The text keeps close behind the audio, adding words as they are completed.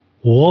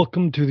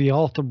Welcome to the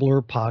Author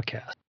Blur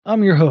podcast.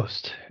 I'm your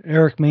host,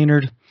 Eric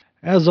Maynard.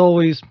 As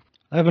always,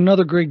 I have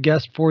another great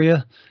guest for you,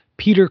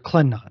 Peter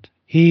Clenott.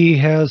 He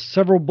has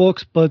several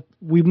books, but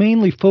we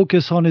mainly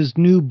focus on his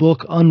new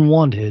book,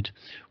 Unwanted,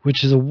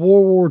 which is a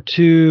World War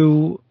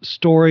II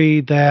story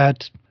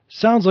that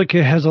sounds like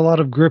it has a lot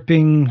of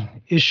gripping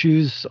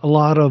issues, a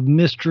lot of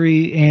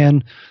mystery,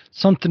 and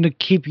something to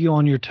keep you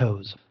on your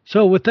toes.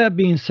 So, with that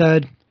being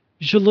said,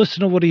 you should listen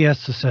to what he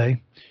has to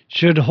say.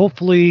 Should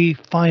hopefully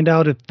find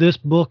out if this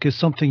book is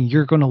something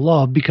you're going to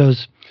love,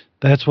 because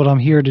that's what I'm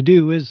here to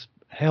do, is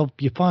help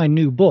you find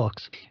new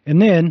books.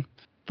 And then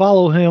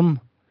follow him,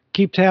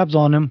 keep tabs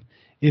on him.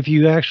 If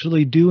you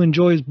actually do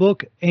enjoy his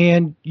book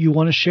and you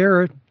want to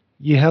share it,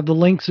 you have the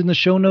links in the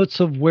show notes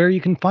of where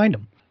you can find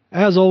them.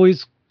 As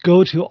always,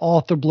 go to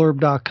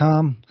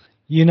authorblurb.com.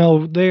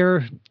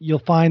 There you'll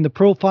find the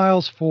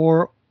profiles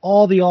for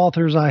all the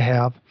authors I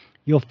have.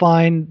 You'll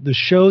find the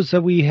shows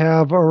that we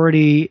have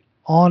already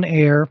on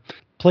air,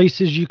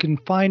 places you can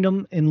find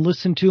them and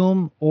listen to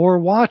them or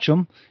watch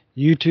them,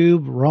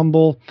 YouTube,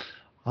 Rumble.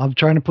 I'm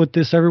trying to put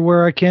this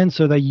everywhere I can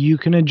so that you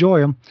can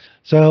enjoy them.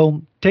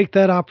 So take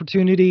that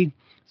opportunity,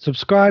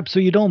 subscribe so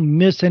you don't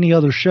miss any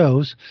other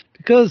shows,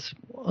 because,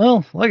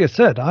 well, like I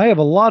said, I have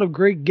a lot of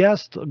great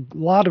guests, a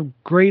lot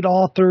of great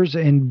authors,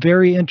 and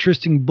very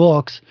interesting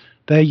books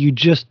that you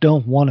just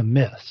don't want to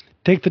miss.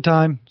 Take the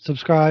time,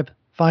 subscribe,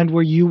 find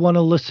where you want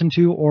to listen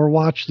to or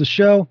watch the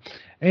show,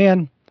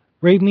 and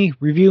rate me,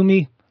 review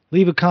me,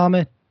 leave a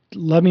comment,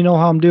 let me know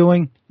how I'm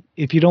doing.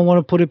 If you don't want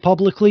to put it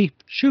publicly,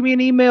 shoot me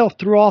an email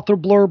through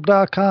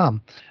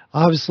authorblurb.com.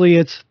 Obviously,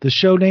 it's the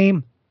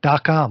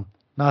showname.com.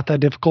 Not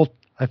that difficult.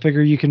 I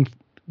figure you can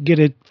get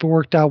it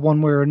worked out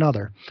one way or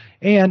another.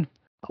 And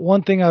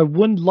one thing I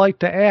would like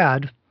to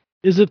add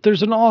is, if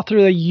there's an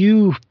author that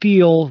you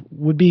feel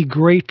would be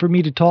great for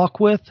me to talk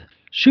with,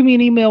 shoot me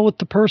an email with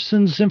the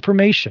person's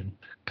information.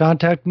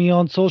 Contact me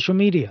on social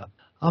media.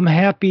 I'm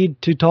happy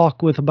to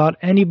talk with about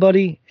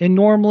anybody, and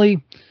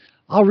normally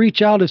I'll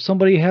reach out if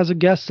somebody has a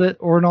guest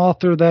or an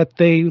author that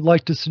they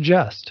like to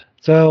suggest.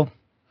 So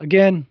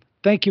again,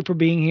 thank you for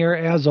being here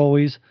as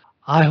always.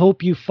 I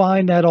hope you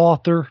find that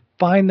author,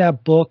 find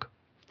that book,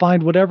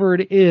 find whatever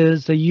it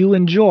is that you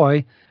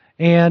enjoy,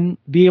 and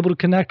be able to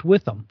connect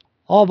with them.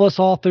 All of us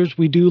authors,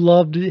 we do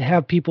love to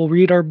have people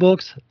read our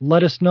books,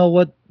 let us know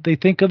what they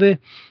think of it,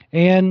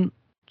 and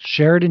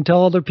share it and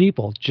tell other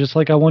people, just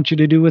like I want you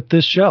to do with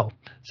this show.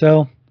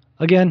 So,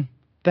 again,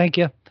 thank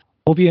you.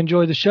 Hope you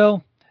enjoy the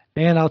show,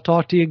 and I'll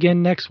talk to you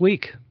again next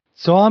week.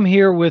 So I'm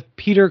here with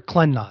Peter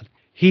Clenott.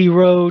 He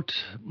wrote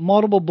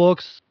multiple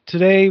books.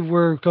 Today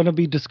we're going to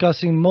be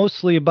discussing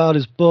mostly about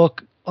his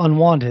book,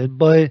 Unwanted.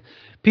 But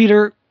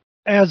Peter,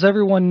 as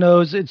everyone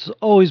knows, it's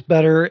always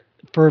better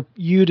for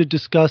you to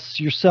discuss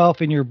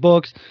yourself and your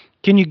books.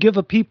 Can you give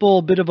people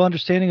a bit of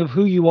understanding of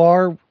who you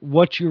are,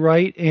 what you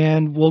write,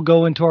 and we'll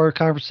go into our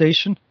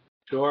conversation?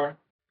 Sure.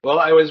 Well,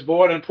 I was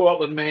born in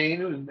Portland,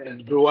 Maine,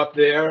 and grew up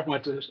there.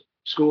 Went to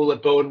school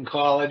at Bowdoin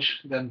College,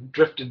 then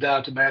drifted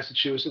down to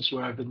Massachusetts,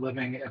 where I've been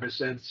living ever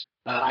since.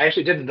 I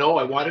actually didn't know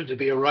I wanted to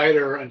be a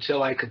writer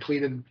until I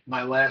completed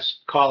my last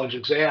college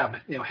exam.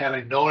 Had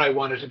I known I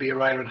wanted to be a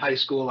writer in high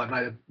school, I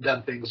might have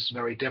done things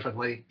very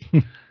differently,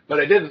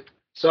 but I didn't.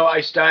 So I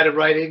started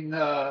writing,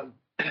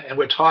 and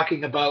we're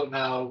talking about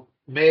now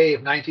May of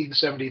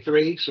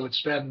 1973, so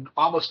it's been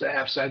almost a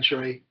half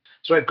century.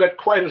 So I've got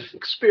quite an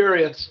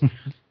experience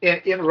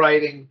in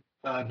writing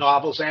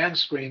novels and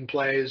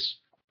screenplays,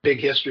 big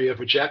history of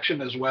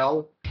rejection as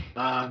well.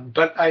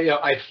 But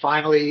I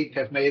finally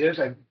have made it.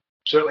 I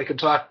certainly can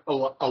talk a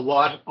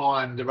lot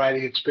on the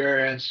writing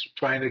experience,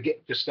 trying to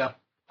get your stuff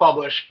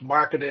published,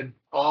 marketed,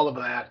 all of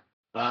that.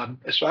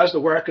 As far as the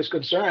work is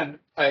concerned,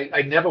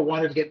 I never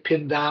wanted to get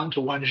pinned down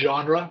to one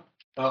genre,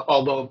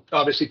 although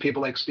obviously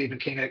people like Stephen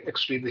King are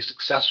extremely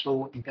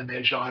successful in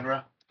their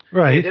genre.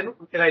 Right.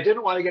 I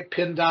didn't want to get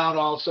pinned down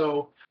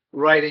also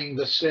writing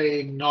the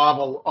same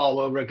novel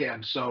all over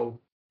again. So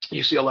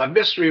you see a lot of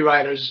mystery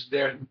writers,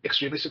 they're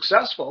extremely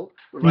successsul,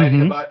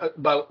 writing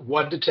about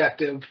one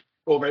detective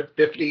over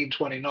 15,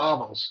 20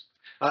 novels.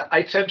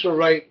 I tend to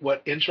write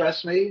what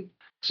interests me.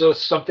 So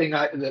it's something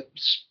that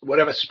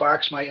whatever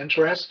sparks my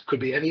interest, could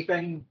be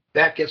anything,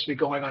 that gets me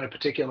going on a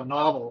particular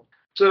novel.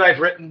 So I've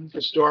written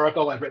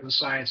historical, I've written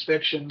science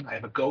fiction, I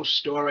have a ghost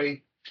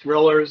story,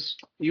 thrillers,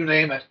 you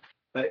name it.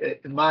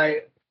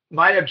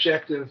 My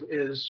objective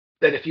is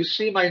that if you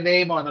see my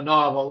name on a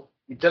novel,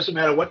 it doesn't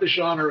matter what the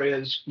genre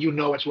is,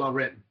 it's well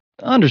written.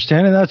 I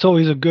understand, and that's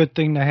always a good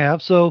thing to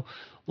have. So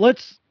what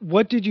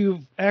did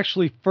you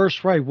actually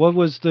first write? What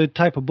was the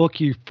type of book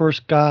you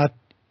first got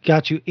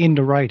you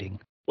into writing?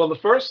 Well,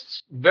 the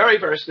very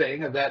first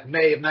thing of that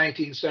May of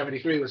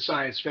 1973 was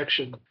science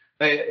fiction.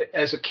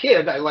 As a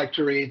kid, I liked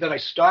to read. Then I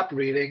stopped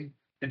reading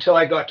until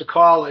I got to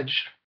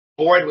college.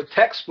 Bored with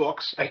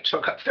textbooks, I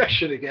took up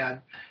fiction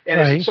again. And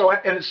Right.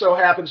 it so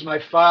happens my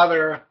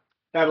father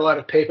had a lot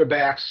of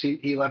paperbacks.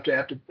 He left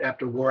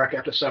after work,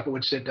 after supper,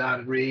 would sit down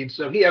and read.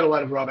 So he had a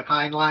lot of Robert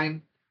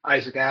Heinlein,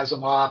 Isaac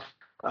Asimov,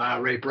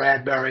 Ray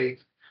Bradbury.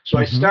 So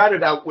I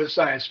started out with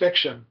science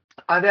fiction.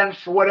 And then,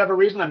 for whatever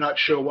reason, I'm not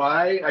sure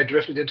why, I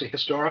drifted into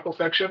historical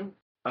fiction.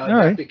 All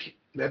right.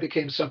 That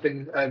became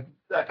something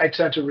I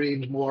tend to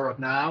read more of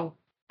now.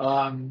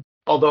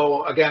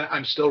 Although, again,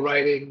 I'm still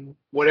writing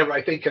whatever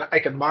I think I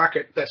can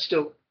market that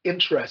still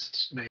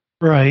interests me.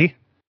 Right.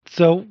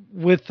 So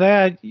with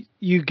that,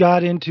 you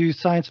got into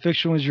science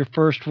fiction was your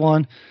first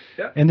one,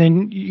 Yeah. and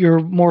then you're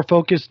more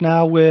focused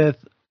now with,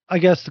 I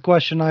guess the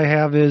question I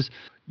have is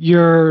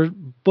your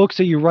books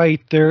that you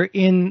write, they're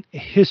in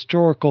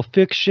historical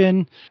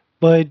fiction,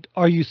 but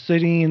are you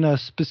sitting in a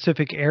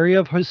specific area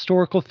of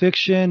historical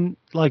fiction,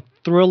 like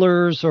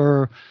thrillers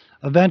or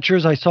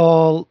adventures? I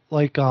saw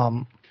like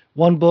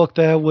one book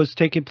that was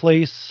taking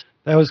place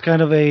that was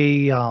kind of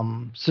a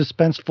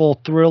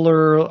suspenseful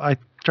thriller. I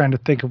trying to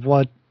think of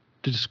what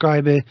to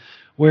describe it,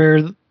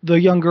 where the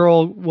young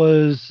girl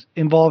was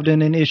involved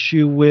in an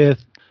issue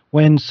with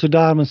when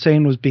Saddam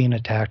Hussein was being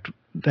attacked.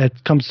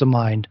 That comes to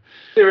mind.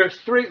 There are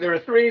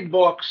three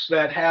books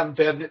that have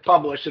been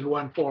published in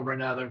one form or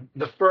another.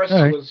 The All first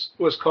right.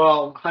 was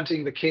called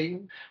Hunting the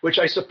King, which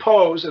I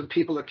suppose, and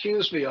people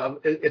accuse me of,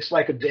 it's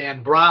like a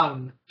Dan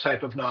Brown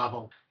type of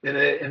novel. And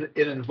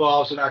it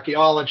involves an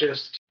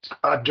archaeologist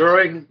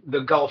during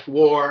the Gulf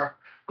War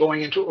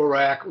going into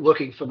Iraq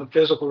looking for the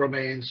physical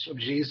remains of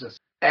Jesus.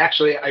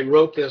 Actually, I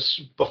wrote this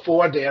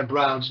before Dan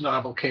Brown's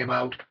novel came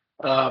out.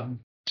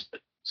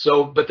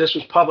 But this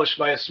was published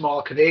by a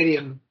small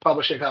Canadian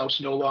publishing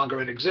house no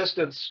longer in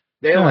existence.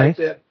 They All right. liked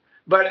it,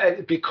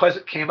 but because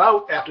it came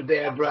out after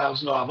Dan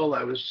Brown's novel,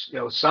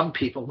 some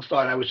people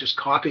thought I was just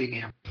copying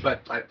him,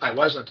 but I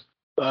wasn't.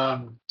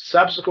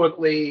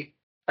 Subsequently,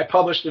 I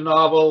published a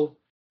novel,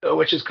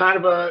 which is kind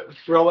of a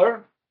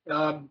thriller.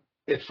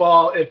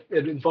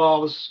 It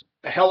involves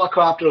a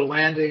helicopter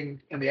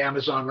landing in the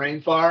Amazon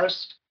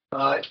rainforest.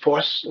 It's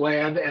forced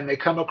land, and they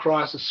come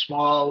across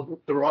small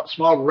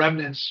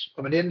remnants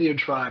of an Indian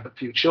tribe, a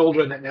few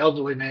children, an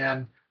elderly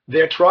man.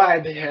 Their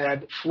tribe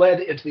had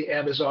fled into the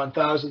Amazon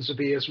thousands of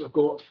years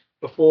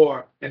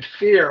before, and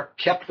fear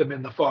kept them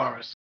in the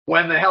forest.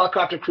 When the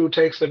helicopter crew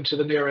takes them to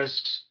the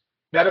nearest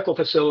medical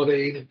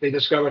facility, they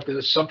discover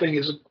that something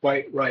isn't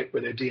quite right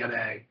with their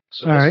DNA.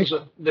 So All right.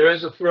 there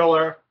is a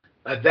thriller.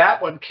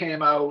 That one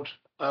came out.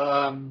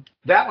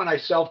 That one I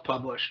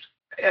self-published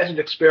as an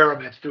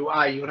experiment through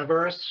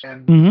iUniverse.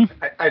 And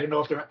Mm-hmm. I don't know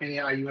if there are any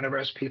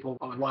iUniverse people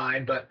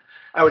online, but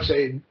I would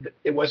say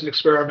it was an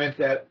experiment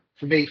that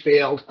for me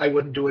failed. I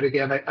wouldn't do it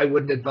again. I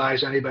wouldn't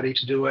advise anybody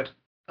to do it.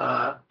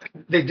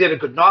 They did a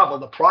good novel.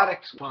 The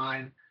product's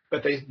fine,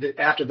 but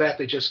after that,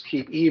 they just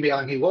keep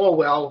emailing me, oh,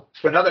 well,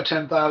 for another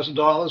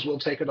 $10,000, we'll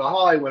take it to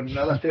Hollywood.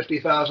 Another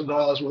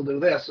 $50,000, we'll do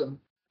this. And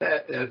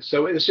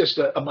so it's just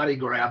a money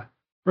grab.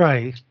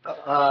 Right.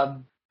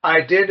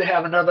 I did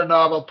have another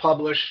novel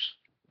published.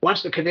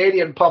 Once the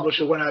Canadian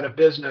publisher went out of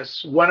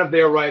business, one of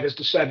their writers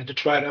decided to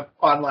try to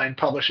online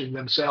publishing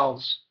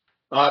themselves.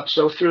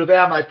 So through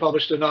them, I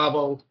published a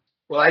novel,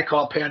 what I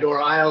call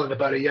Pandora Island,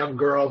 about a young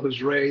girl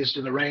who's raised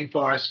in the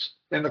rainforest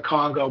in the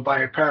Congo by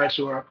her parents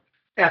who are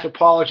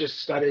anthropologists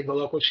studying the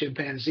local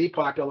chimpanzee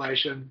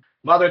population.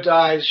 Mother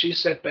dies, she's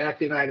sent back to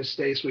the United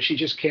States where she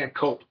just can't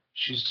cope.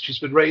 She's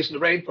been raised in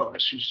the rainforest.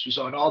 She's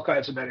on all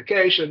kinds of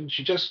medication.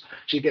 She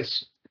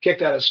gets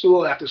kicked out of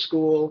school after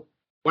school.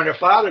 When her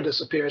father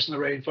disappears in the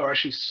rainforest,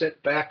 she's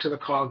sent back to the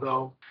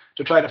Congo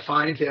to try to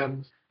find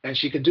him. And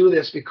she could do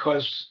this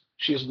because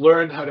she's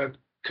learned how to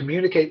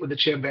communicate with the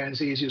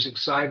chimpanzees using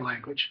sign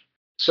language.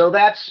 So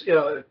that's,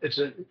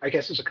 I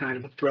guess it's a kind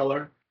of a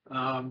thriller.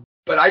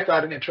 But I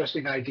thought an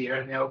interesting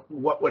idea,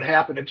 what would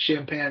happen if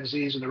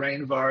chimpanzees in the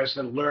rainforest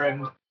had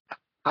learned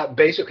how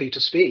basically to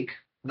speak,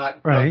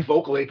 not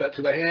vocally, but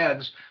through the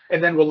hands,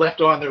 and then were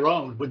left on their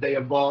own. Would they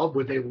evolve?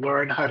 Would they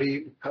learn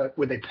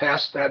would they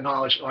pass that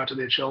knowledge on to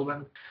their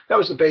children? That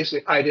was the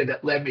basic idea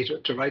that led me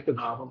to write the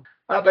novel.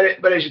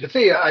 But as you can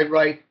see, I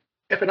write,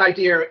 if an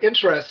idea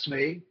interests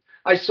me.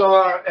 I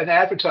saw an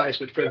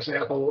advertisement, for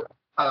example,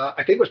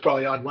 I think it was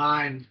probably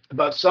online,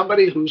 about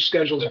somebody who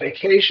schedules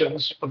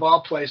vacations of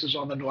all places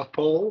on the North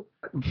Pole.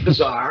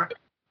 Bizarre,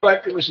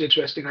 but it was an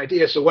interesting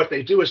idea. So what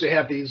they do is they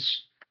have the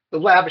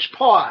lavish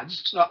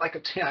pods. It's not like a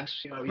tent,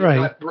 you're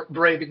not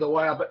braving the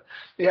wild, but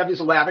they have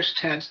these lavish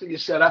tents that you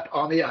set up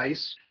on the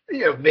ice.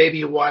 Maybe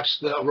you watch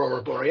the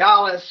Aurora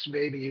Borealis,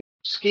 maybe you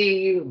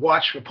ski,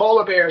 watch for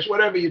polar bears,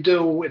 whatever you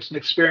do, it's an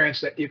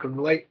experience that you can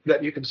relate,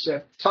 that you can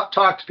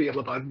talk to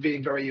people about,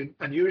 being very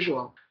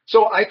unusual.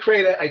 So I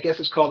created, I guess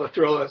it's called a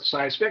thriller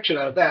science fiction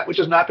out of that, which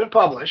has not been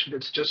published.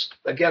 It's just,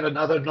 again,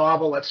 another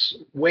novel that's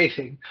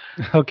waiting.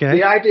 Okay.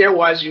 The idea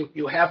was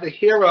you have the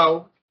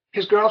hero,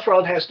 his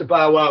girlfriend has to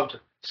bow out.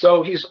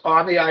 So he's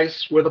on the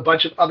ice with a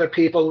bunch of other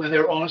people in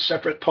their own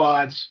separate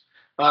pods.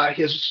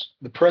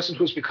 The person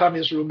who's become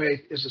his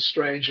roommate is a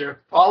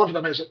stranger. All of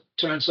them, as it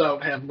turns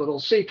out, have little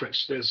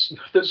secrets.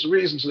 There's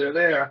reasons they're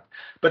there.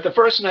 But the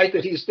first night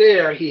that he's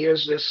there, he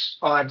hears this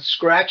odd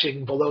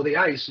scratching below the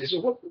ice. He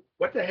says,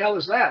 what the hell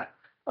is that?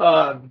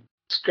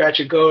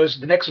 Scratching goes.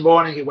 The next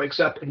morning he wakes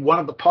up and one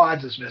of the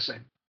pods is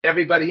missing.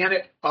 Everybody in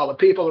it, all the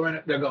people are in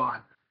it, they're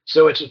gone.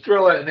 So it's a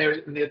thriller,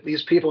 and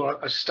these people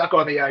are stuck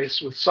on the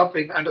ice with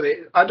something under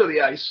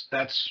the ice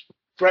that's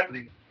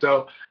threatening.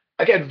 So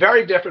again,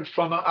 very different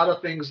from other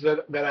things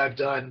that I've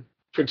done.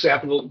 For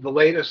example, the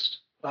latest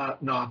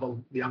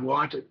novel, The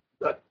Unwanted.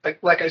 But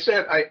like I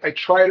said, I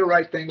try to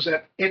write things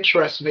that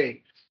interest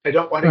me. I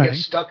don't want to get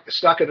Right.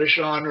 stuck in a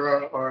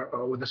genre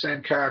or with the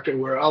same character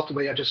where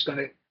ultimately I'm just going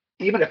to,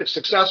 even if it's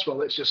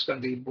successful, it's just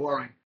going to be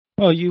boring.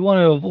 Well, you want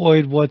to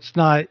avoid what's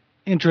not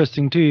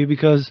interesting to you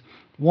because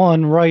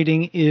one,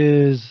 writing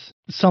is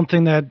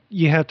something that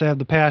you have to have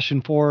the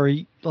passion for.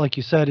 Like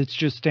you said, it's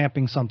just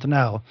stamping something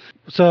out.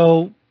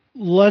 So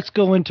let's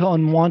go into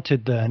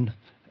Unwanted then.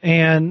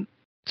 And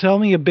tell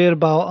me a bit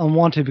about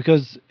Unwanted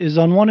because is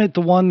Unwanted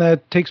the one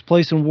that takes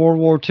place in World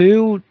War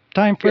II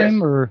time Yes,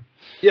 frame or?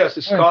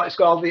 yes, All right. it's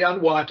called The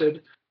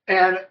Unwanted.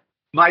 And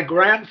my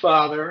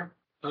grandfather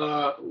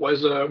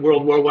was a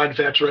World War One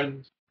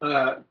veteran.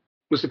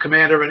 Was the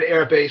commander of an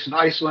air base in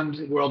Iceland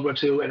in World War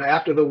II, and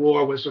after the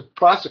war was a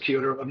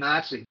prosecutor of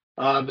Nazis.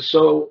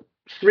 So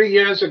 3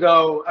 years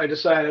ago, I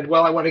decided,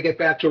 well, I want to get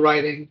back to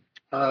writing.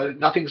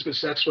 Nothing's been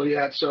successful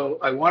yet, so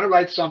I want to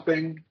write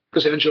something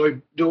because I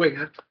enjoy doing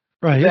it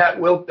Right.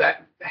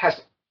 that has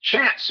a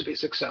chance to be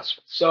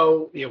successful.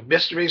 So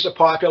mysteries are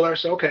popular.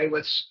 So okay,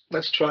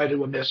 let's try to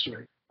do a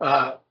mystery.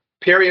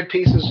 Period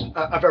pieces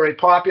are very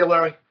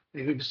popular.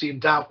 You can see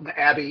Downton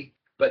Abbey,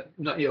 but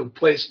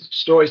place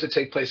stories that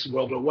take place in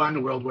World War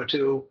One, World War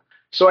Two.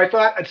 So I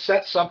thought I'd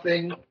set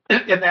something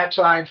in that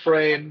time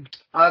frame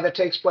that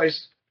takes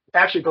place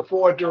actually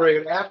before, during,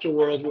 and after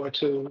World War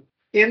Two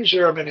in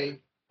Germany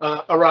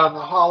around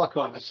the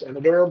Holocaust and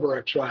the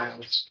Nuremberg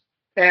trials.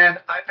 And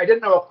I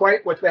didn't know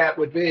quite what that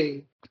would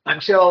be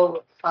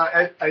until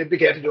I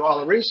began to do all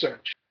the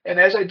research. And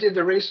as I did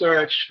the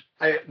research,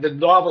 the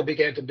novel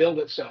began to build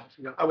itself.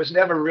 I was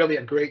never really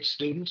a great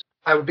student.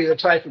 I would be the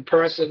type of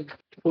person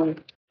who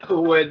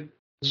would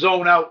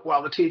zone out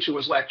while the teacher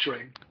was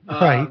lecturing.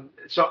 Right.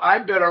 So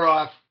I'm better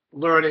off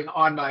learning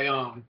on my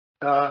own.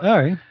 All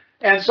right.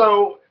 And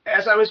so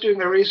as I was doing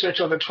the research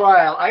on the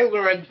trial, I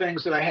learned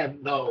things that I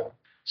hadn't known.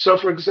 So,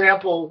 for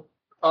example,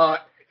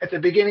 at the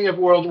beginning of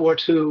World War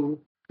II,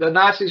 the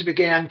Nazis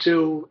began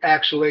to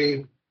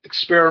actually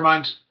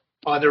experiment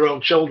on their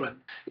own children.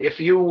 If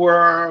you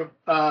were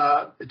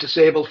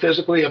disabled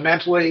physically or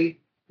mentally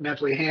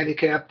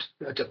handicapped,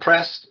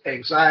 depressed,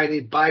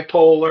 anxiety,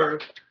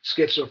 bipolar,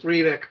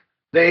 schizophrenic,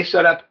 they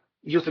set up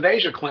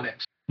euthanasia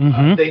clinics.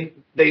 Mm-hmm.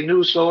 They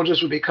knew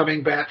soldiers would be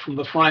coming back from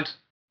the front,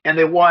 and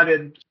they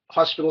wanted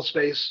hospital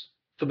space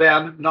for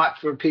them, not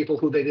for people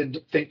who they didn't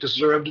think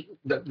deserved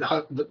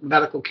the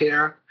medical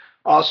care.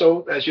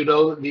 Also, as you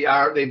know,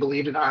 they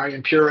believed in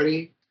Aryan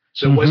purity.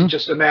 So it Mm-hmm. wasn't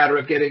just a matter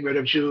of getting rid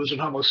of Jews and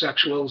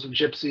homosexuals and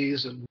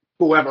gypsies and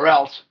whoever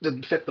else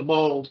didn't fit the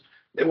mold.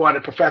 They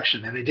wanted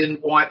perfection, and they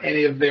didn't want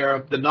any of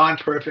the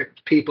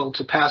non-perfect people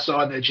to pass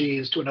on their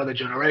genes to another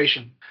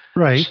generation.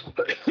 Right.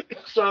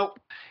 So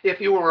if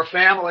you were a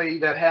family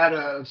that had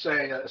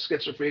say a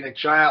schizophrenic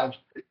child,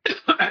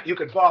 you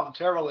could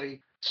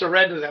voluntarily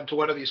surrender them to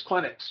one of these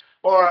clinics,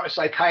 or a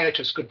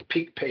psychiatrist could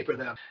paper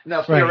them.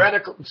 Now,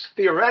 Right.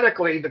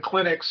 theoretically, the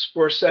clinics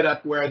were set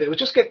up where they would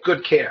just get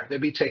good care;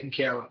 they'd be taken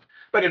care of.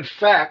 But in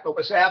fact, what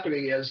was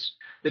happening is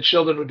the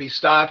children would be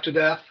starved to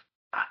death,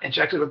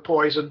 injected with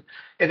poison,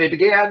 and they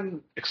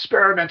began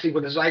experimenting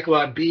with the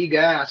Zyklon B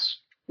gas,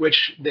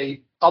 which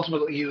they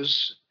ultimately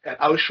use at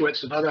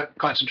Auschwitz and other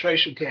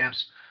concentration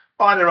camps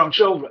on their own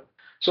children.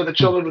 So the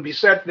children would be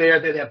sent there.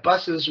 They'd have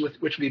buses which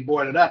would be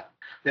boarded up.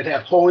 They'd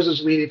have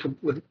hoses leading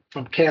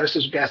from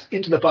canisters of gas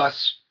into the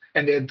bus,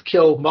 and they'd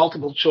kill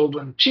multiple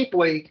children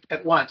cheaply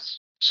at once.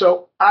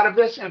 So out of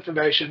this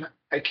information,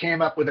 I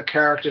came up with a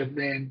character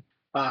named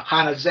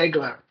Hannah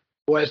Zegler,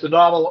 who, as the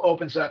novel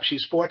opens up,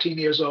 she's 14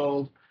 years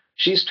old.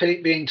 She's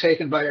being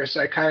taken by her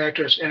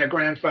psychiatrist and her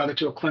grandfather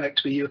to a clinic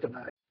to be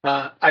euthanized.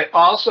 I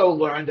also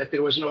learned that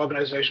there was an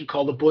organization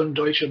called the Bund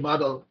Deutsche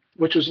Mutter,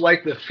 which was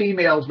like the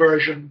female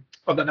version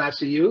of the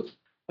Nazi youth.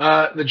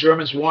 The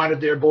Germans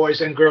wanted their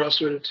boys and girls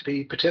to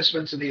be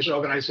participants in these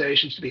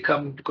organizations to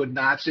become good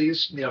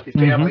Nazis. If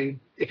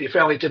Mm-hmm. your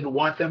family didn't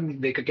want them,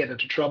 they could get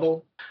into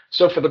trouble.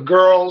 So for the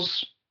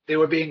girls, they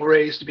were being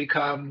raised to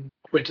become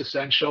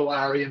quintessential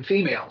Aryan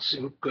females,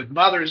 good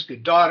mothers,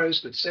 good daughters,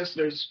 good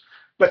sisters.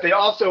 But they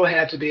also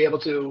had to be able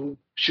to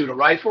shoot a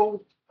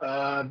rifle,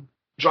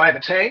 drive a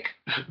tank,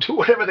 do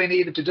whatever they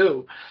needed to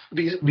do,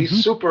 be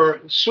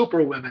Mm-hmm.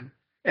 super women.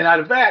 And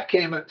out of that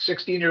came a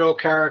 16-year-old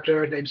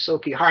character named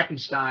Silke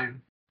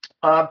Hartenstein.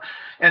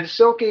 And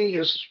Silke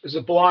is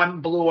a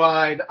blonde,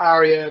 blue-eyed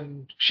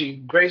Aryan. She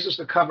graces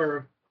the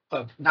cover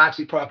of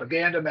Nazi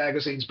propaganda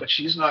magazines, but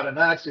she's not a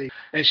Nazi.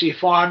 And she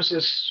forms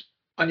this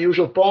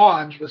unusual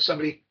bond with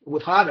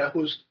Hannah,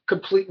 who's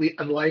completely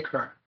unlike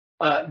her.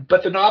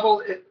 But the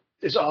novel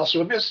is also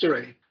a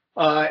mystery.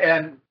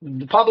 And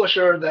the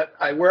publisher that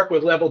I work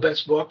with, Level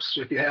Best Books,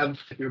 if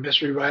you're a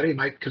mystery writer, you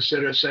might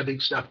consider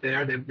sending stuff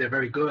there. They're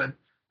very good.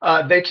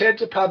 They tend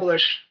to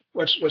publish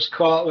what's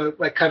called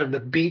like kind of the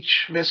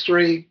beach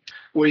mystery.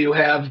 where you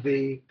have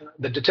the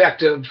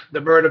detective,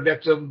 the murder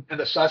victim, and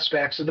the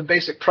suspects. And the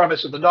basic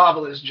premise of the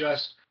novel is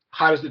just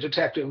how does the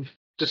detective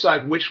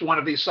decide which one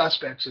of these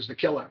suspects is the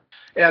killer?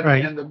 And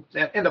Right.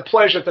 the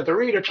pleasure that the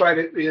reader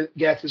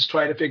gets is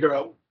try to figure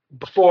out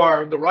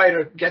before the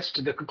writer gets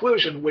to the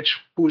conclusion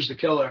who's the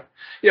killer.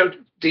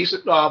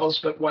 Decent novels,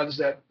 but ones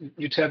that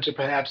you tend to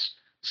perhaps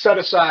set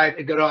aside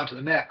and get on to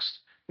the next.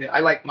 I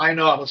like my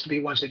novels to be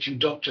ones that you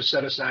don't just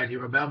set aside, you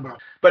remember.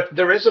 But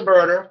there is a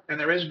murder and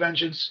there is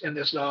vengeance in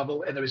this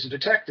novel, and there is a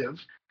detective.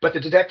 But the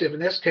detective in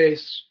this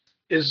case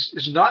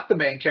is not the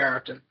main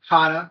character.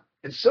 Hannah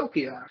and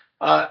Silky are.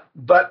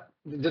 But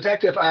the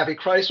detective, Avi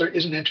Chrysler,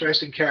 is an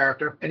interesting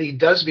character, and he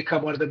does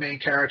become one of the main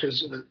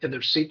characters in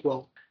the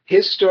sequel.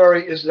 His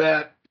story is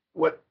that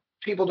what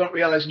people don't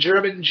realize,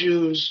 German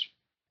Jews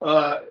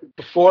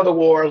before the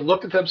war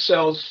looked at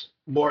themselves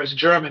more as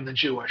German than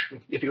Jewish.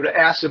 If you were to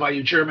ask them, are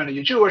you German, are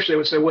you Jewish? They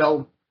would say,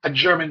 well, a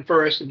German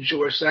first and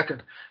Jewish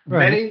second.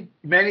 Right.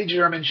 Many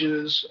German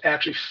Jews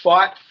actually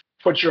fought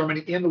for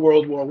Germany in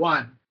World War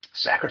One,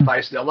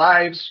 sacrificed their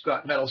lives,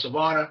 got medals of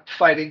honor,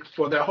 fighting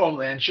for their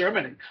homeland,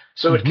 Germany.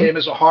 So it Mm-hmm. came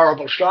as a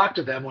horrible shock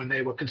to them when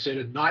they were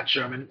considered not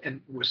German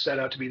and were set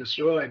out to be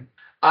destroyed.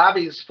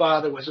 Avi's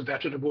father was a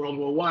veteran of World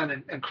War One,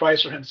 and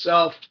Chrysler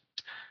himself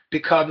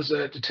becomes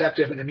a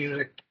detective in the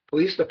Munich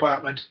Police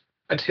Department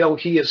until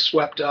he is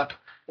swept up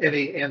in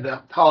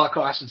the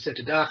Holocaust and sent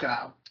to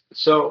Dachau.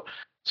 So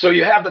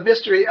you have the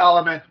mystery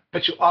element,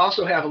 but you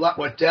also have a lot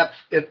more depth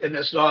in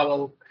this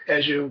novel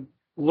as you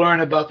learn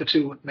about the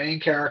two main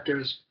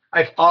characters.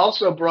 I've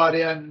also brought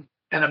in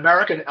an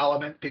American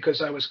element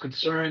because I was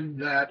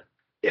concerned that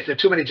if there are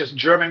too many just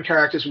German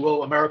characters,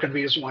 will American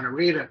readers want to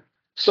read it?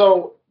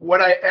 So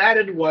what I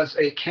added was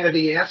a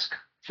Kennedy-esque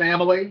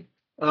family,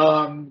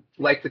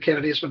 like the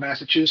Kennedys from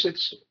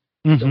Massachusetts.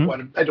 I don't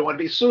want to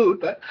be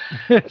sued, but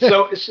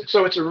so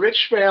it's a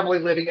rich family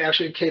living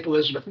actually in Cape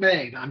Elizabeth,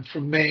 Maine. I'm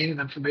from Maine, and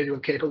I'm familiar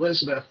with Cape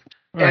Elizabeth.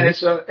 And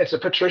Right. it's a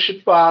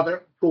patrician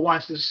father who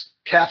wants his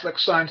Catholic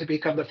son to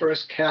become the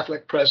first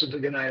Catholic president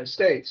of the United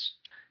States.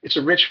 It's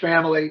a rich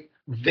family.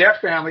 Their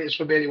family is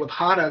familiar with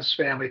Hannah's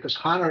family because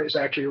Hannah is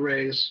actually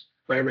raised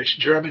by a rich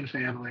German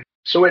family.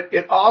 So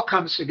it all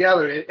comes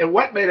together. And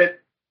what made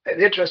it an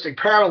interesting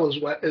parallel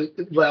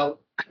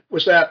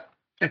was that,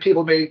 and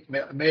people may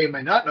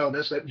not know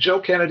this, that Joe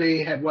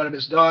Kennedy had one of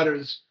his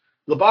daughters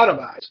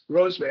lobotomized,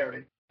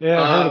 Rosemary.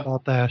 Yeah, I heard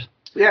about that.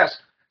 Yes.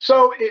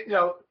 So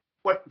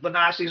what the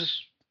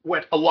Nazis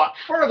went a lot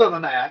further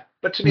than that,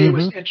 but to me it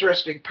was Mm-hmm. an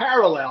interesting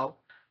parallel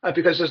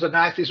because as the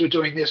Nazis were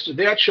doing this to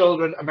their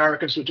children,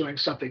 Americans were doing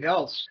something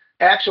else.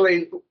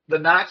 Actually, the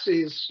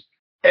Nazis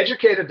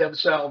educated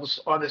themselves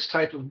on this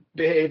type of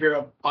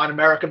behavior on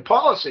American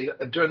policy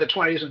during the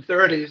 20s and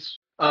 30s.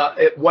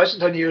 It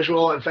wasn't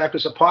unusual. In fact,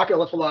 it's a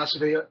popular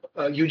philosophy,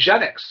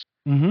 eugenics,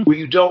 Mm-hmm.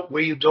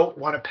 where you don't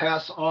want to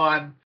pass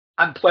on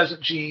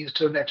unpleasant genes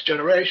to the next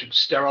generation.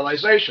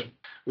 Sterilization,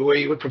 where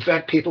you would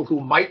prevent people who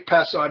might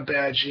pass on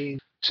bad genes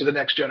to the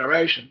next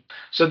generation.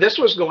 So this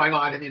was going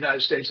on in the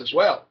United States as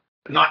well.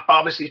 Not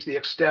obviously to the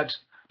extent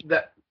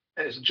that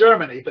as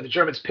Germany, but the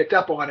Germans picked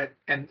up on it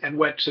and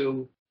went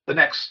to the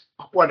next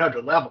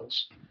 100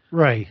 levels.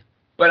 Right.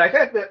 But I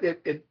think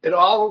that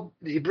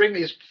you bring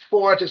these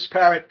four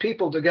disparate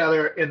people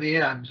together in the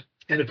end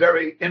in a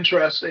very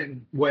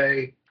interesting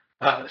way.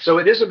 So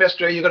it is a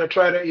mystery. You're going to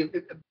try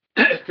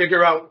to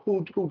figure out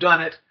who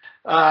done it.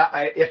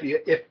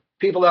 If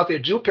people out there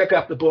do pick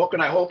up the book,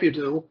 and I hope you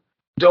do,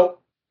 don't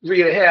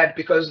read ahead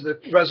because the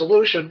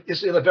resolution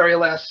is in the very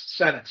last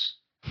sentence.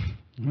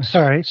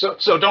 All right.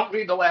 So don't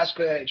read the last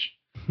page.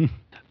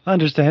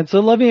 Understand.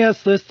 So let me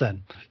ask this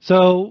then.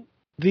 So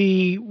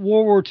the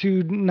World War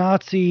II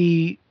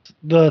Nazi,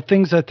 the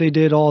things that they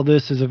did, all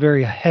this is a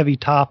very heavy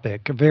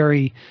topic, a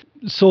very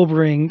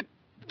sobering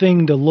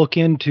thing to look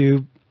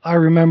into. I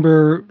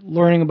remember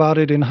learning about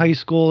it in high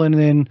school and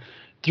then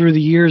through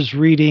the years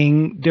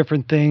reading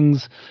different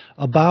things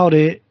about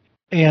it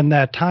and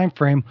that time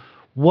frame.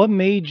 What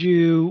made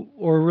you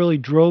or really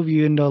drove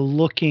you into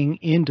looking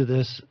into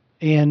this,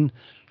 and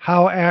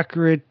how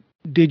accurate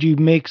did you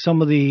make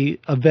some of the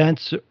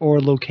events or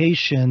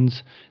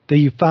locations that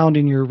you found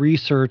in your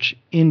research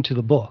into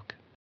the book?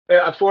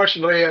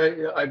 Unfortunately,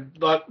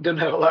 didn't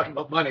have a lot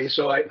of money,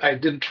 so I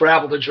didn't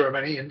travel to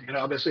Germany, and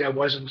obviously I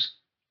wasn't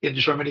in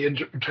Germany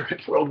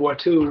during World War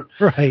II.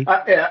 Right.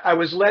 I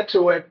was led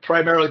to it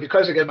primarily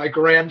because, again, my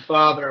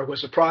grandfather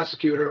was a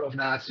prosecutor of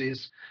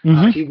Nazis.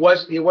 Mm-hmm.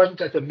 He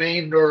wasn't at the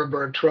main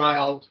Nuremberg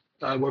trial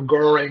where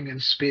Goering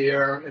and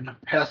Speer and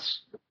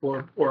Hess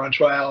were on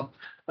trial.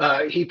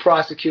 He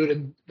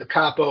prosecuted the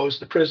capos,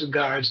 the prison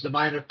guards, the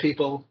minor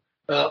people,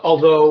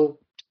 although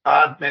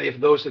many of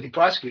those that he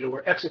prosecuted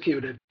were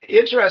executed.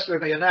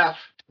 Interestingly enough,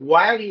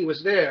 while he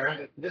was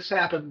there, this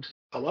happened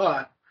a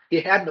lot, he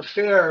had an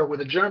affair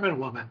with a German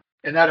woman,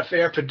 and that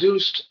affair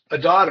produced a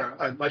daughter,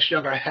 a much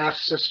younger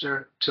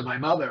half-sister to my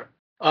mother.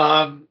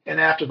 And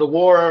after the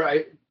war,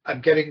 I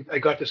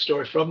got this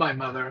story from my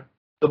mother.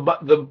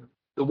 The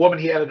woman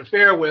he had an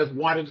affair with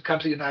wanted to come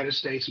to the United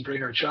States and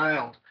bring her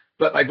child,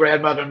 but my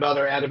grandmother and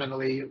mother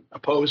adamantly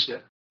opposed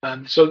it.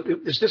 So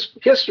it's this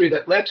history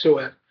that led to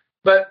it.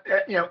 But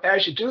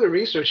as you do the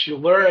research, you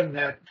learn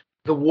that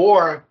the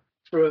war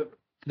for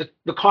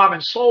the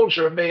common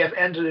soldier may have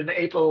ended in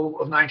April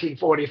of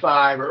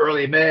 1945 or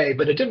early May,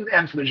 but it didn't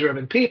end for the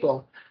German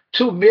people.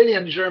 2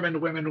 million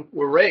German women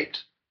were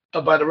raped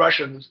by the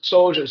Russian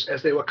soldiers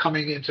as they were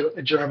coming into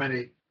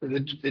Germany.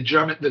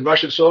 The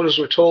Russian soldiers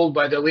were told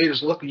by their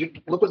leaders, look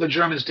what the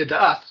Germans did to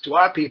us, to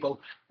our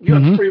people. You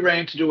have free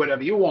reign to do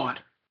whatever you want.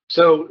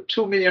 So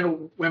 2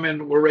 million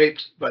women were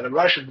raped by the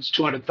Russians.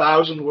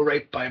 200,000 were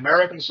raped by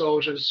American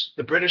soldiers.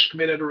 The British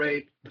committed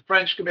rape. The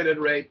French committed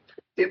rape.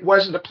 It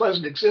wasn't a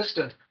pleasant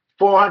existence.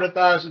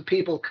 400,000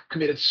 people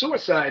committed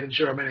suicide in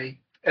Germany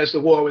as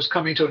the war was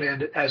coming to an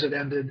end, as it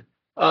ended.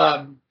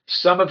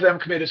 Some of them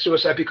committed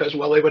suicide because,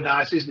 well, they were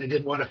Nazis and they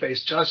didn't want to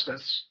face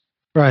justice.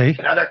 Right.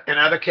 In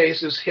other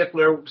cases,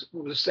 Hitler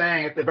was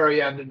saying at the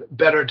very end,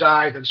 better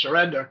die than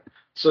surrender.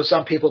 So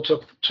some people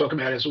took him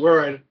at his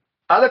word.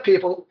 Other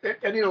people,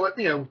 and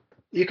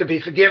you could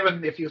be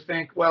forgiven if you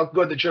think, well,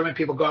 good, the German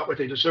people got what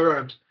they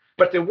deserved.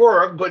 But there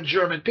were good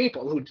German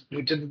people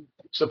who didn't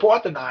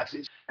support the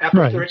Nazis.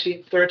 After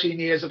 13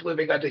 years of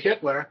living under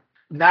Hitler,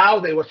 now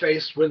they were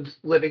faced with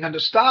living under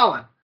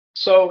Stalin.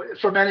 So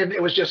for many of them,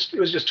 it was just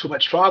too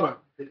much trauma.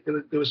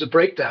 It was a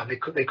breakdown.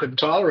 They couldn't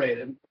tolerate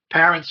it.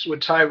 Parents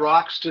would tie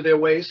rocks to their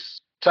waists,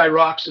 tie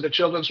rocks to the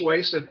children's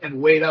waist,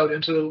 and wade out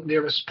into the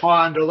nearest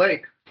pond or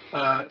lake.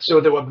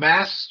 So there were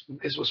mass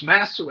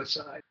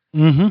suicide.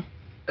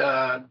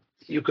 Mm-hmm.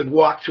 You could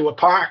walk through a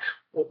park,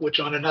 which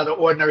on another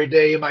ordinary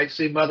day you might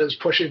see mothers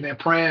pushing their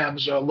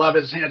prams or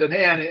lovers hand in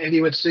hand, and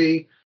you would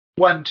see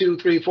 1, 2,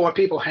 3, 4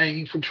 people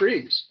hanging from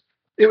trees.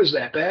 It was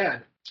that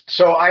bad.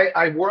 So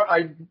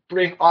I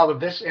bring all of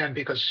this in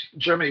because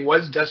Germany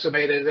was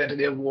decimated at the end of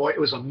the war. It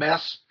was a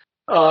mess,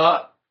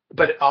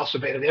 but it also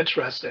made it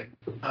interesting.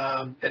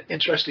 An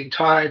interesting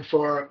time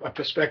for a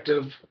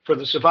perspective for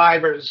the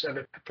survivors and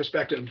a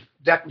perspective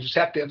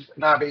detective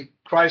Navi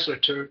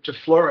Chrysler to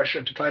flourish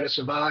and to try to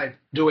survive,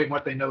 doing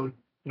what they know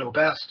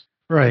best.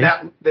 Right.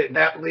 And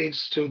that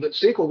leads to the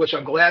sequel, which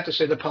I'm glad to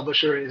say the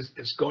publisher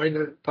is going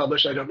to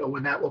publish. I don't know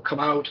when that will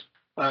come out.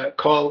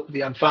 Called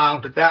The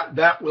Unfound, but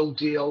that will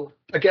deal,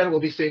 again, we'll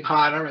be seeing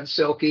Hannah and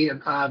Silke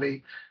and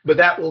Avi, but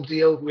that will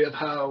deal with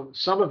how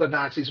some of the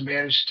Nazis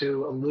managed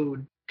to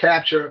elude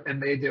capture and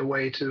made their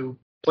way to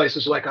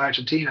places like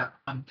Argentina.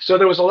 So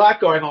there was a lot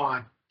going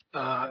on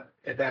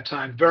at that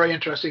time. Very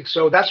interesting.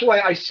 So that's why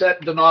I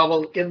set the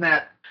novel in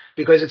that,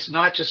 because it's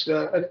not just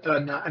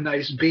a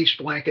nice beach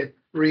blanket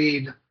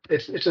read.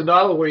 It's a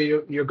novel where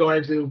you're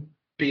going to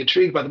be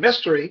intrigued by the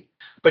mystery,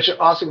 but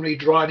you're also going to be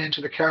drawn into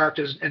the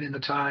characters and in the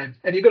time.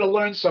 And you're going to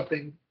learn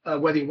something,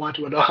 whether you want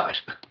to or not.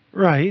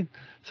 Right.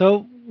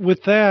 So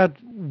with that,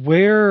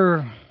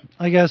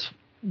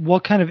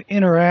 what kind of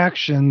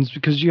interactions,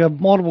 because you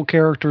have multiple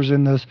characters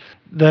in this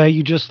that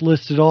you just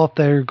listed off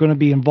that are going to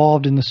be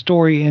involved in the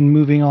story and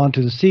moving on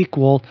to the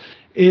sequel,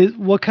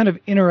 what kind of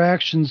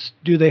interactions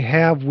do they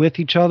have with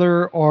each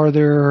other? Are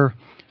there,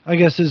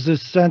 is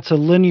this sense of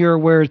linear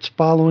where it's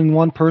following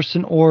one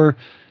person, or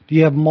do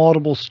you have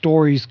multiple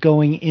stories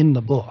going in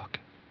the book?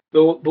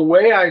 The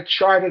way I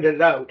charted it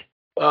out,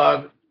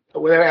 the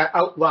way I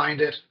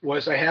outlined it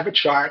was I have a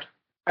chart.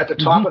 At the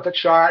top of the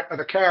chart are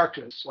the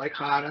characters like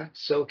Hannah,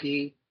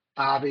 Silke,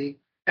 Avi.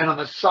 And on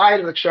the side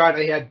of the chart,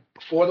 I had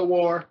before the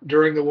war,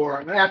 during the war,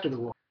 and after the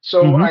war.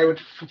 So I would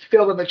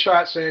fill in the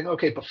chart saying,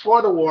 okay,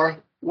 before the war,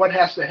 what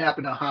has to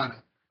happen to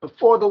Hannah?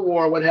 Before the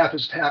war, what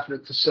happens to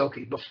happen to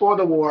Silke? Before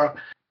the war,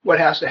 what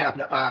has to happen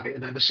to Avi?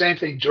 And then the same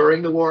thing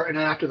during the war and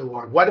after the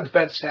war. What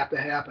events have to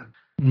happen?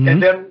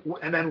 And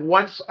then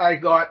once I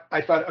thought,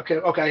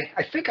 okay,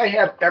 I think I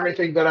have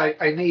everything that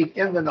I need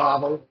in the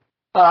novel.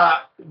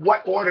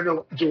 What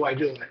order do I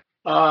do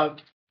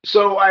it?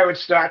 So I would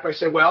start by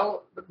saying,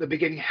 well, the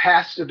beginning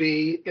has to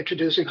be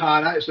introducing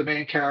Hannah as the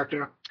main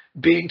character,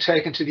 being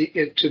taken to the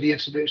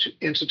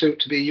institute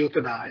to be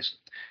euthanized.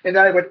 And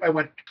then I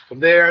went from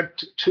there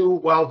to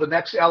the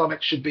next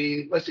element should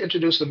be, let's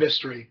introduce the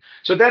mystery.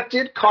 So that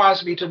did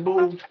cause me to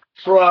move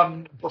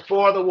from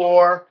before the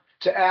war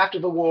to after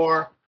the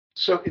war.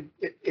 So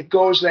it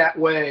goes that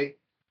way.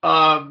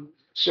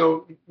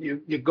 So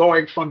you're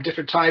going from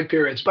different time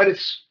periods, but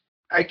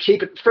I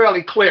keep it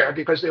fairly clear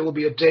because there will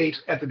be a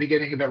date at the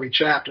beginning of every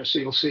chapter, so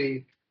you'll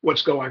see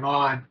what's going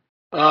on.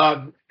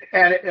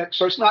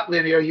 So it's not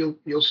linear.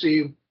 You'll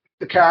see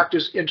the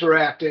characters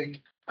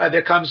interacting.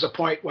 There comes a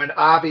point when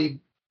Avi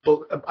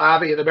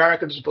and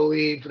Americans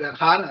believe that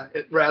Hannah,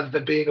 rather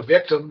than being a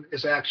victim,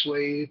 is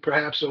actually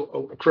perhaps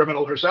a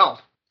criminal herself,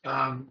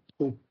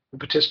 who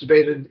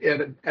participated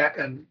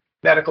in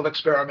medical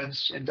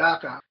experiments in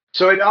Dachau.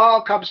 So it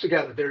all comes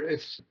together.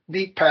 It's a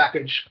neat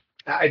package.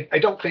 I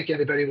don't think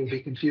anybody will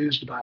be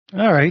confused about it.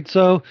 All right.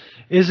 So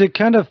is it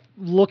kind of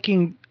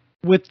looking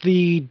with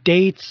the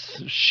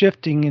dates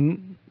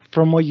shifting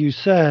from what you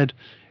said,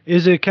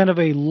 is it kind of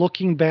a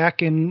looking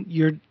back and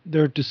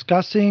they're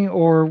discussing,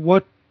 or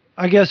what?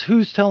 I guess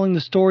who's telling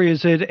the story?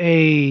 Is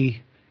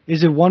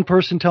it one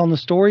person telling the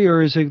story,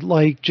 or is it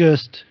like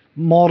just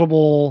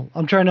multiple?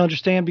 I'm trying to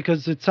understand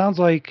because it sounds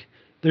like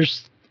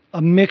there's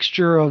a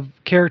mixture of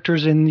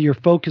characters and you're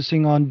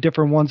focusing on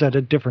different ones at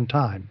a different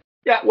time.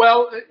 Yeah,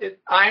 well,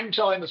 I'm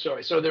telling the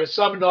story. So there are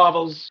some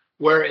novels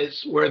where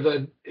it's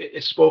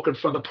spoken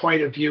from the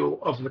point of view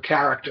of the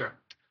character.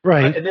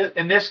 Right.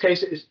 In this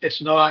case,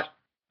 it's not.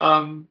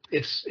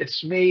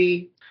 It's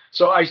me.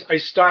 So I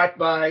start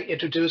by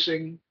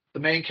introducing the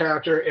main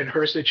character in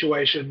her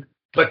situation,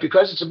 but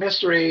because it's a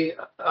mystery,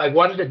 I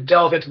wanted to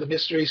delve into the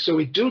mystery. So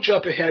we do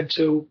jump ahead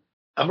to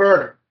a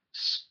murder.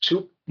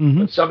 Two,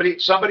 Hmm. somebody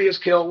is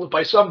killed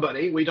by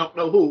somebody. We don't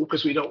know who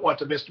because we don't want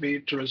the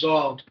mystery to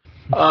resolve.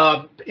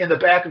 In the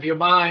back of your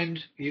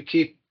mind, you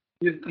keep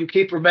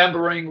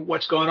remembering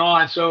what's going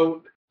on.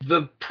 So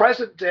the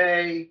present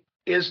day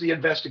is the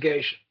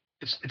investigation.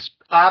 It's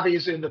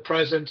obvious in the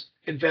present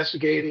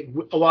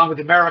investigating along with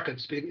the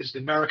Americans. It's the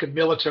American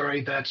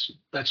military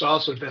that's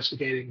also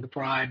investigating the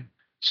crime.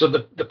 So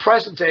the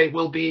present day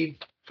will be,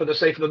 for the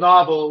sake of the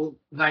novel,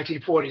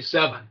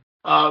 1947.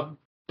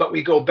 But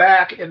we go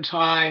back in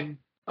time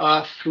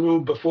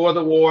through before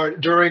the war,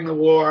 during the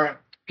war,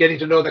 getting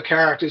to know the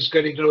characters,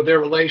 getting to know their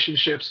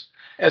relationships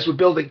as we're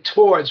building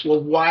towards,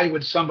 well, why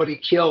would somebody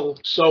kill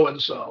so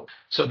and so?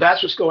 So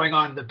that's what's going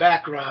on in the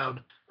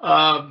background.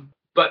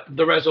 But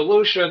the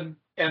resolution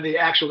and the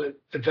actual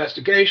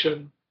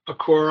investigation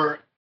occur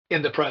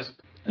in the present.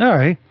 All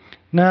right.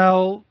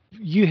 Now,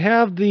 you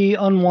have the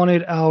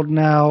Unwanted out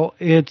now.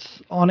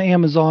 It's on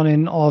Amazon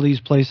and all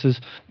these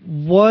places.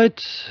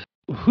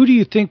 Who do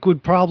you think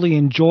would probably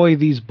enjoy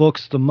these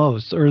books the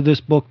most, or this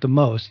book the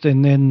most?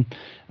 And then,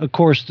 of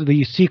course,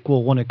 the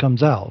sequel when it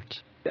comes out.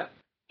 Yeah.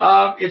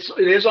 It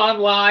is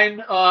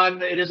online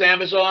it is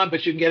Amazon,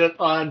 but you can get it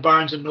on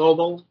Barnes and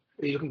Noble.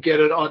 You can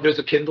get it on, there's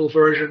a Kindle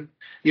version.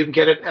 You can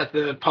get it at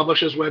the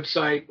publisher's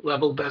website,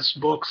 Level Best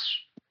Books.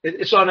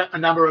 It's on a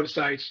number of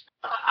sites.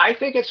 I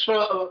think it's for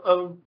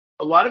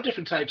a lot of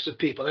different types of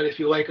people. And if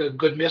you like a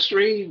good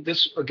mystery,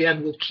 this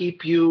again will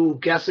keep you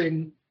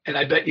guessing, and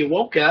I bet you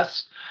won't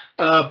guess.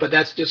 But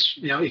that's just,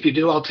 if you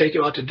do, I'll take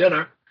you out to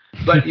dinner.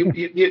 But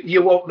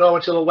you won't know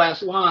until the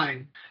last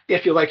line.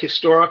 If you like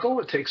historical,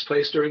 it takes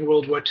place during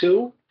World War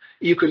II.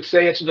 You could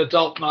say it's an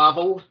adult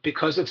novel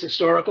because it's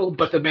historical,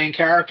 but the main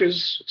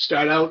characters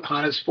start out,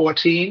 Hannah's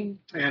 14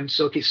 and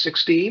Silky's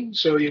 16.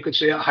 So you could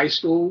say a high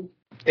school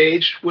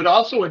age would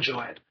also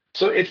enjoy it.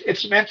 So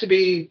it's meant to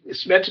be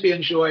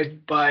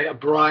enjoyed by a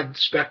broad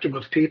spectrum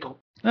of people.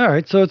 All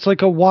right. So it's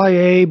like a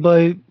YA,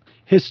 but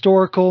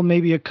historical,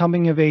 maybe a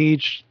coming of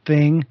age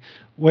thing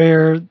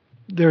where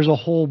there's a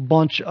whole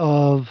bunch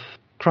of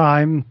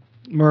crime,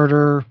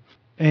 murder,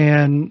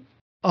 and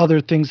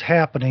other things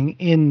happening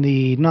in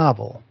the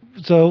novel.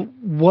 So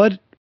what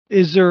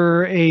is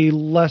there a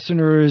lesson,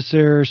 or is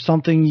there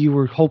something you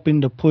were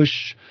hoping to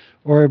push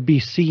or be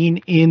seen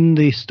in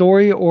the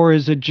story, or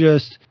is it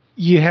just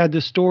you had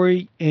the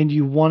story and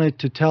you wanted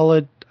to tell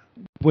it?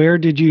 Where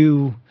did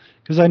you,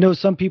 because I know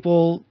some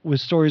people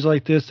with stories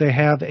like this, they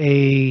have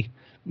a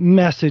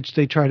message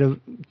they try to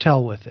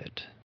tell with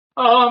it.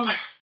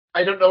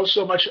 I don't know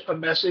so much a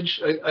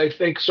message. I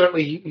think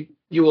certainly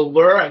you will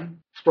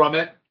learn from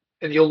it,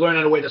 and you'll learn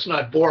in a way that's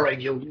not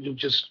boring. You'll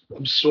just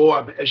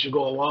absorb as you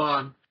go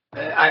along.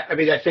 I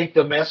mean, I think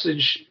the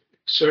message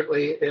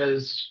certainly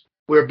is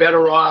we're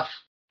better off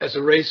as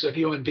a race of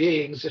human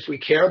beings if we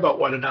care about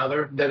one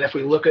another than if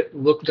we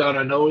look down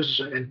our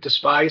nose and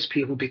despise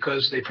people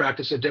because they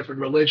practice a different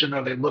religion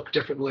or they look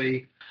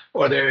differently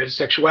or their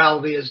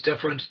sexuality is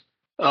different.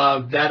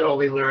 That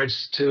only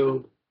leads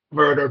to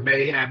murder,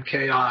 mayhem,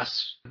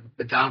 chaos,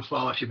 the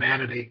downfall of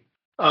humanity.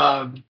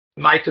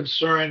 My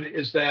concern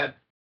is that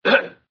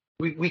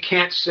we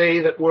can't say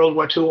that World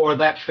War II or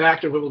that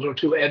fact of World War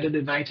II ended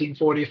in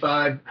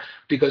 1945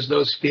 because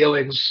those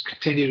feelings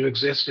continue to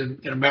exist in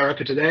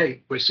America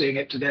today. We're seeing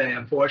it today,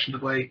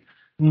 unfortunately,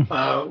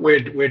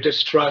 where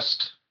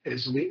distrust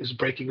is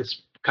breaking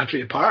this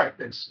country apart.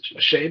 It's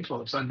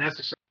shameful. It's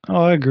unnecessary.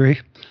 Oh, I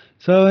agree.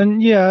 So,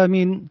 and yeah, I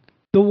mean,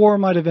 the war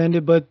might have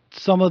ended, but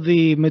some of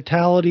the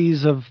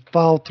mentalities have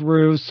followed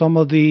through. Some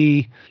of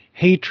the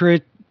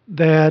hatred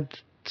that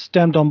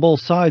stemmed on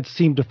both sides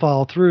seemed to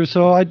follow through.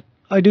 So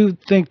I do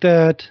think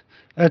that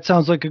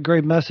sounds like a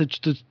great message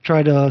to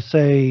try to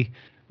say,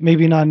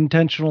 maybe not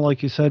intentional,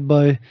 like you said,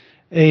 but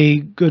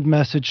a good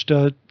message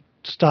to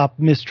stop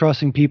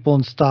mistrusting people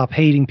and stop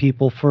hating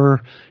people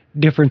for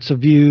difference of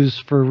views,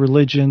 for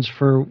religions,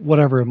 for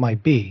whatever it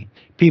might be.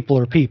 People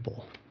are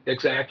people.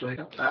 Exactly.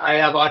 I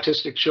have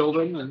autistic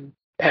children, and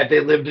had they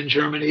lived in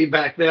Germany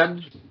back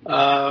then,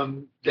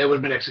 they would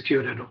have been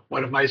executed.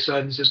 One of my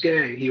sons is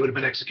gay. He would have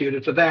been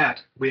executed for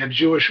that. We're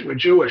Jewish.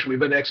 We've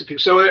been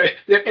executed. So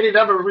there are any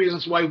number of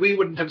reasons why we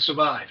wouldn't have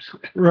survived.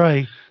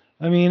 Right.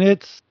 I mean,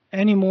 it's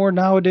anymore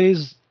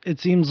nowadays, it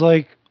seems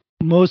like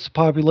most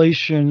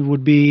population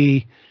would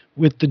be,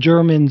 with the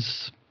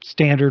Germans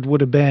standard,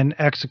 would have been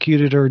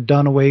executed or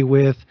done away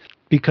with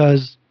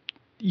because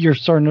you're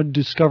starting to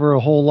discover a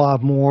whole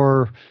lot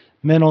more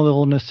mental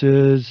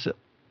illnesses,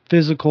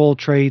 physical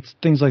traits,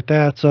 things like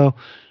that. So,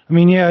 I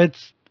mean, yeah,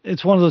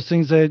 it's one of those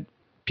things that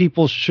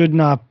people should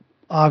not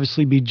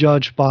obviously be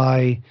judged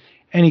by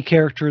any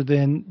character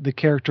than the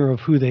character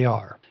of who they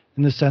are,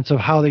 in the sense of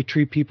how they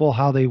treat people,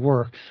 how they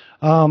work.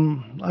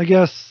 I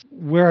guess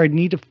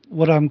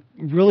what I'm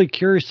really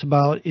curious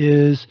about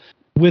is,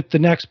 with the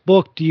next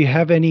book, do you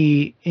have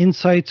any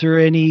insights or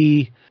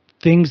any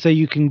things that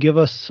you can give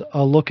us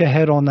a look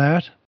ahead on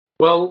that?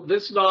 Well,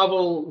 this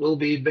novel will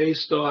be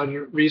based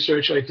on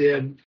research I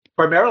did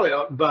primarily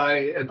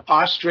by an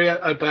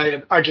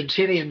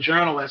Argentinian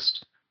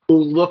journalist who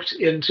looked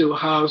into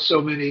how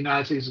so many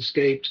Nazis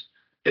escaped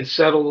and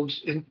settled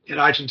in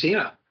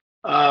Argentina.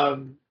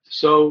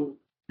 So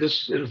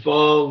this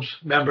involved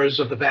members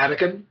of the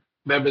Vatican,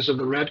 members of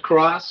the Red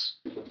Cross,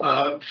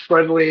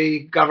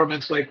 friendly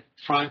governments like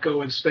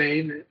Franco in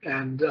Spain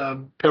and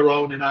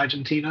Perón in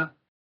Argentina.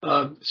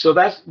 So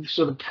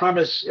the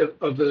premise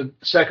of the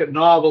second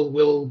novel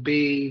will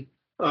be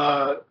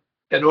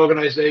an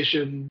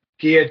organization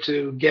geared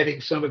to getting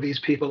some of these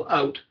people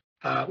out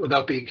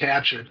without being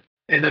captured.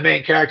 And the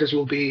main characters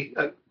will be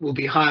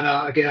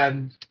Hannah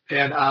again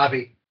and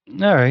Avi.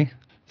 All right.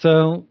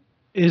 So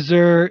is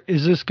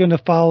this going to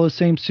follow the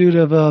same suit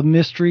of a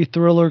mystery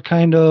thriller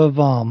kind of,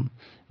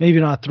 maybe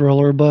not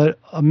thriller, but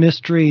a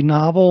mystery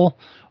novel,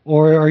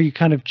 or are you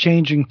kind of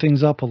changing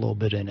things up a little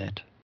bit in it?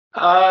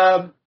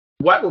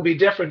 What will be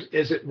different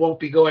is it won't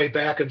be going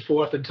back and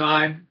forth in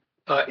time.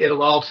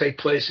 It'll all take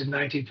place in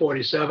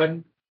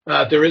 1947.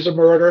 There is a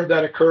murder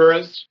that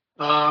occurs,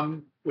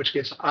 which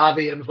gets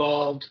Avi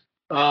involved.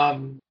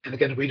 And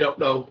again, we don't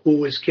know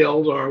who is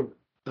killed or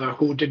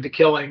who did the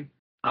killing.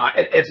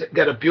 It's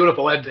got a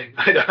beautiful ending,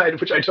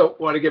 which I don't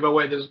want to give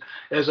away.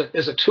 There's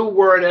a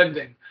 2-word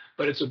ending,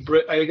 but it's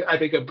I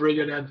think a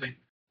brilliant ending.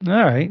 All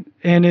right.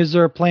 And is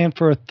there a plan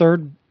for a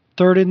third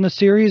in the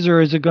series,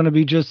 or is it going to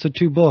be just the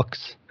 2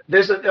 books?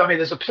 There's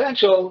a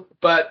potential,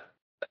 but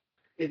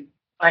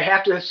I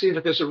have to see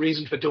that there's a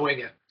reason for doing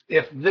it.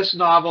 If this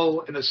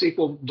novel and the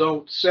sequel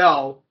don't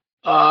sell,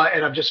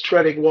 and I'm just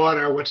treading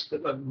water, what's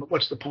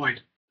the point?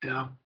 You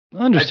know,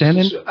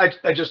 Understanding.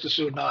 I just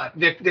assume not.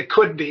 There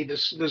could be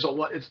there's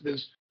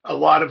a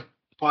lot of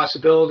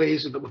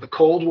possibilities with the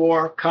Cold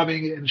War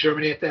coming in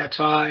Germany at that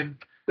time.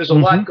 There's a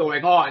lot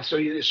going on, so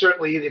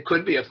certainly there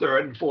could be a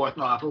third and fourth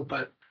novel,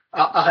 but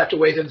I'll have to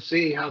wait and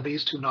see how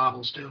these 2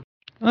 novels do.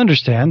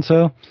 Understand.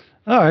 So,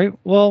 all right.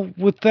 Well,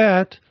 with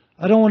that,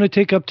 I don't want to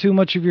take up too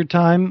much of your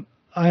time.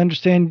 I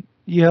understand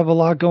you have a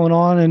lot going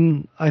on,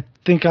 and I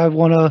think I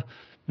want to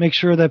make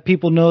sure that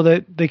people know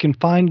that they can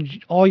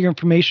find all your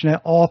information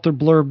at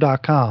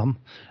authorblurb.com,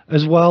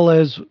 as well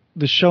as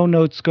the show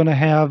notes going to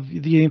have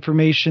the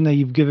information that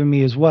you've given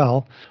me as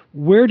well.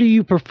 Where do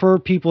you prefer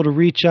people to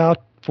reach out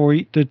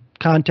to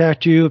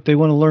contact you if they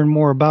want to learn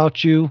more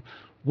about you?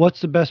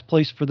 What's the best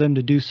place for them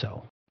to do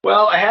so?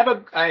 Well,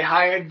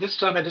 this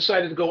time I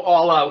decided to go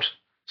all out.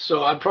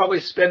 So I'm probably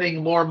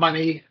spending more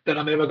money than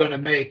I'm ever going to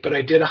make, but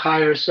I did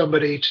hire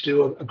somebody to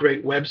do a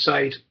great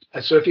website.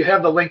 So if you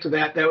have the link to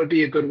that, that would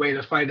be a good way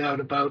to find out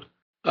about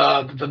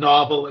the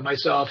novel and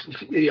myself.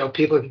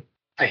 People,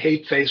 I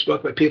hate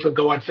Facebook, but people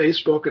go on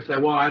Facebook if they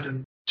want.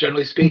 And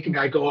generally speaking,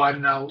 I go on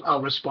and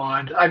I'll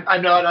respond.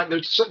 I'm not.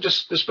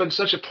 There's been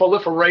such a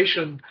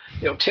proliferation,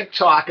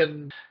 TikTok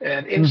and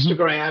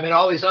Instagram and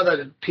all these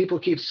other people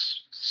keep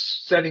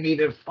sending me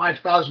to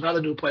 5,000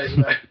 other new places.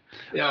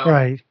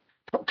 Right.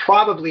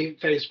 Probably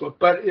Facebook.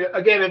 But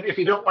again, if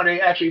you don't want to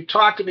actually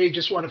talk to me,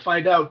 just want to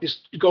find out,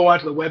 just go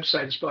onto the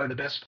website. It's probably the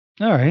best.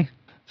 All right.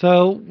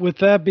 So with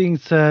that being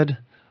said,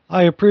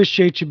 I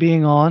appreciate you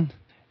being on.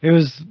 It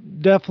was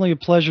definitely a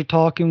pleasure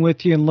talking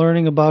with you and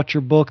learning about your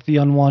book, The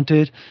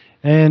Unwanted,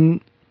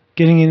 and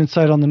getting an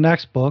insight on the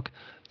next book.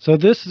 So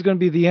this is going to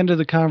be the end of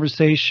the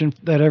conversation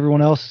that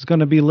everyone else is going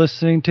to be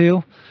listening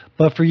to.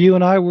 But for you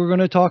and I, we're going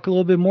to talk a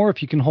little bit more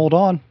if you can hold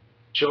on.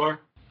 Sure.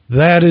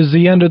 That is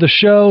the end of the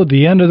show,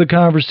 the end of the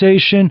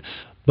conversation,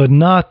 but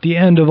not the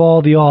end of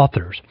all the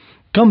authors.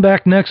 Come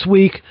back next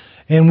week,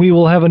 and we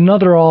will have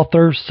another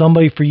author,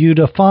 somebody for you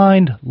to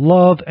find,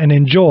 love, and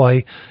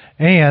enjoy.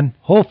 And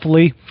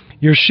hopefully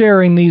you're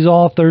sharing these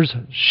authors,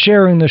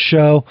 sharing the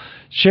show,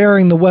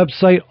 sharing the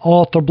website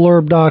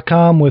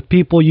authorblurb.com with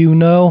people you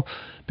know,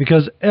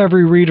 because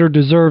every reader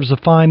deserves to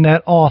find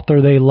that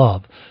author they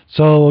love.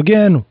 So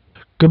again,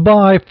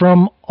 goodbye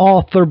from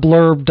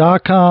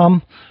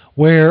authorblurb.com,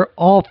 where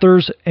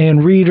authors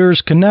and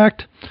readers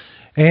connect.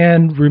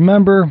 And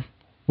remember,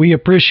 we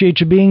appreciate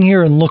you being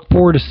here and look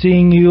forward to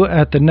seeing you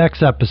at the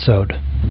next episode.